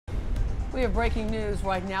We have breaking news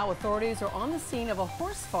right now. Authorities are on the scene of a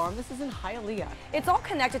horse farm. This is in Hialeah. It's all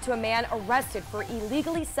connected to a man arrested for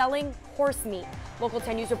illegally selling horse meat. Local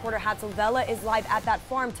 10 News reporter Hatzel Vela is live at that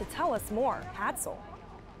farm to tell us more. Hatzel.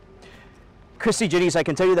 Christy, Janice, I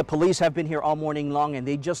can tell you that police have been here all morning long, and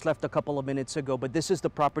they just left a couple of minutes ago. But this is the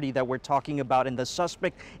property that we're talking about, and the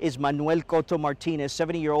suspect is Manuel Cotto Martinez,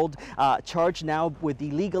 70-year-old, charged now with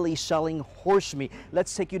illegally selling horse meat.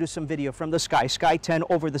 Let's take you to some video from the Sky 10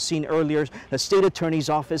 over the scene earlier. The state attorney's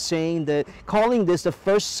office saying that, calling this the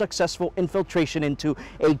first successful infiltration into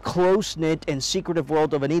a close-knit and secretive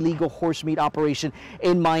world of an illegal horse meat operation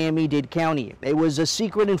in Miami-Dade County. It was a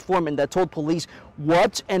secret informant that told police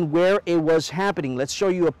what and where it was happening. Let's show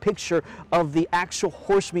you a picture of the actual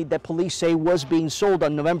horse meat that police say was being sold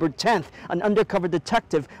on November 10th. An undercover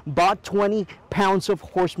detective bought 20 pounds of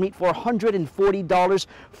horse meat for $140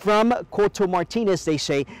 from Cotto Martinez. They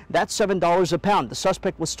say that's $7 a pound. The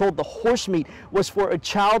suspect was told the horse meat was for a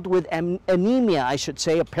child with anemia, I should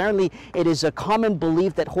say. Apparently, it is a common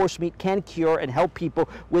belief that horse meat can cure and help people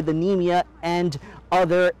with anemia and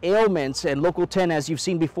other ailments. And Local 10, as you've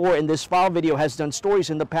seen before in this file video, has done stories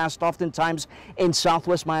in the past, oftentimes in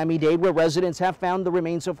southwest Miami-Dade, where residents have found the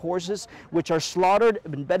remains of horses which are slaughtered.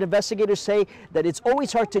 But investigators say that it's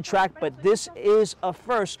always hard to track, but this is a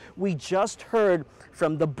first. We just heard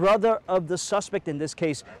from the brother of the suspect in this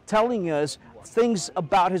case, telling us things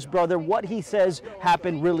about his brother, what he says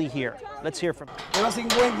happened really here. Let's hear from him. Lleva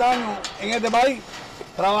 50 años en este país,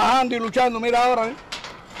 trabajando y luchando. Mira ahora,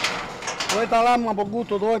 toda esta alarma por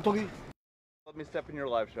gusto, todo esto aquí. Let me step in your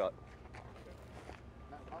live shot.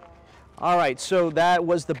 All right, so that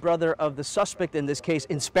was the brother of the suspect in this case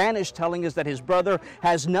in Spanish, telling us that his brother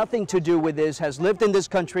has nothing to do with this, has lived in this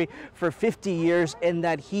country for 50 years, and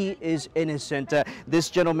that he is innocent.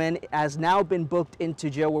 This gentleman has now been booked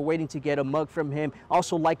into jail. We're waiting to get a mug from him.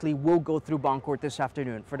 Also likely will go through bond court this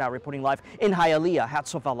afternoon. For now, reporting live in Hialeah,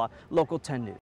 Hatzel Vela, Local 10 News.